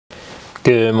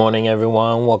Good morning,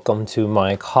 everyone. Welcome to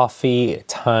my coffee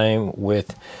time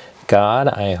with God.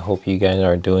 I hope you guys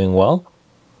are doing well.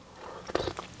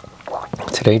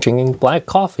 Today, drinking black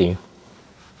coffee.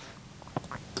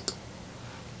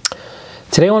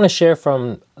 Today, I want to share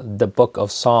from the book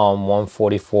of Psalm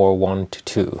 144,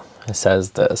 1-2. It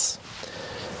says this: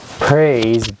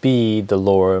 Praise be the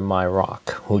Lord, my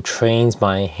rock, who trains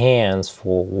my hands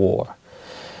for war,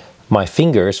 my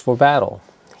fingers for battle.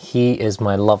 He is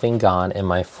my loving God and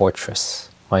my fortress,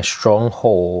 my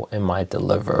stronghold and my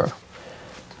deliverer,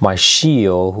 my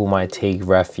shield whom I take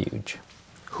refuge,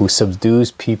 who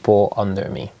subdues people under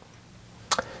me.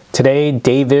 Today,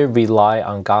 David relied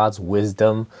on God's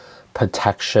wisdom,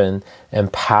 protection,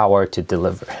 and power to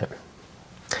deliver him.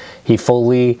 He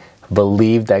fully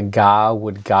believed that God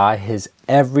would guide his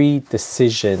every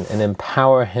decision and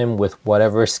empower him with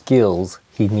whatever skills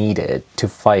he needed to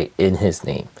fight in his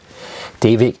name.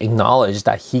 David acknowledged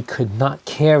that he could not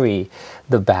carry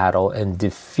the battle and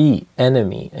defeat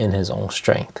enemy in his own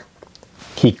strength.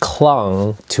 He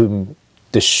clung to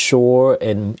the sure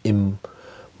and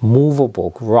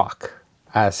immovable rock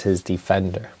as his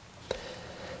defender.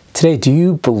 Today, do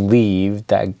you believe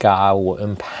that God will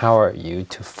empower you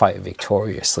to fight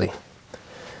victoriously?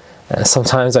 And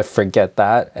sometimes I forget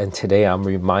that, and today I'm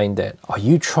reminded, are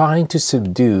you trying to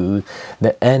subdue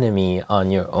the enemy on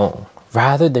your own,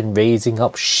 rather than raising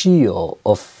up shield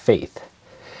of faith?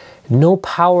 No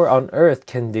power on earth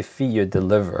can defeat your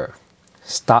deliverer.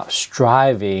 Stop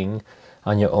striving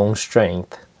on your own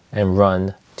strength and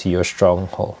run to your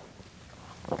stronghold.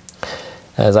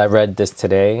 As I read this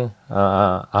today,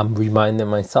 I'm reminding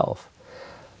myself,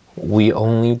 we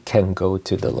only can go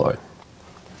to the Lord.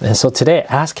 And so today,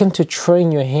 ask Him to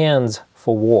train your hands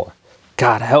for war.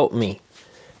 God, help me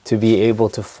to be able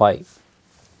to fight.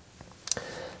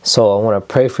 So I want to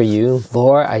pray for you.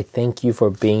 Lord, I thank you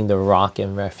for being the rock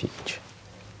and refuge.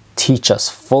 Teach us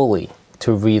fully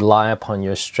to rely upon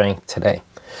your strength today.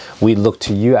 We look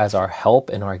to you as our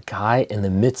help and our guide in the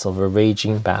midst of a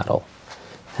raging battle.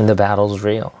 And the battle's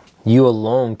real. You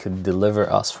alone could deliver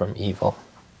us from evil.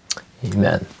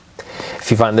 Amen. If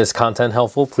you find this content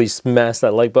helpful, please smash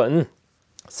that like button,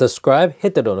 subscribe,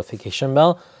 hit the notification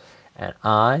bell, and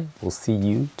I will see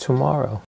you tomorrow.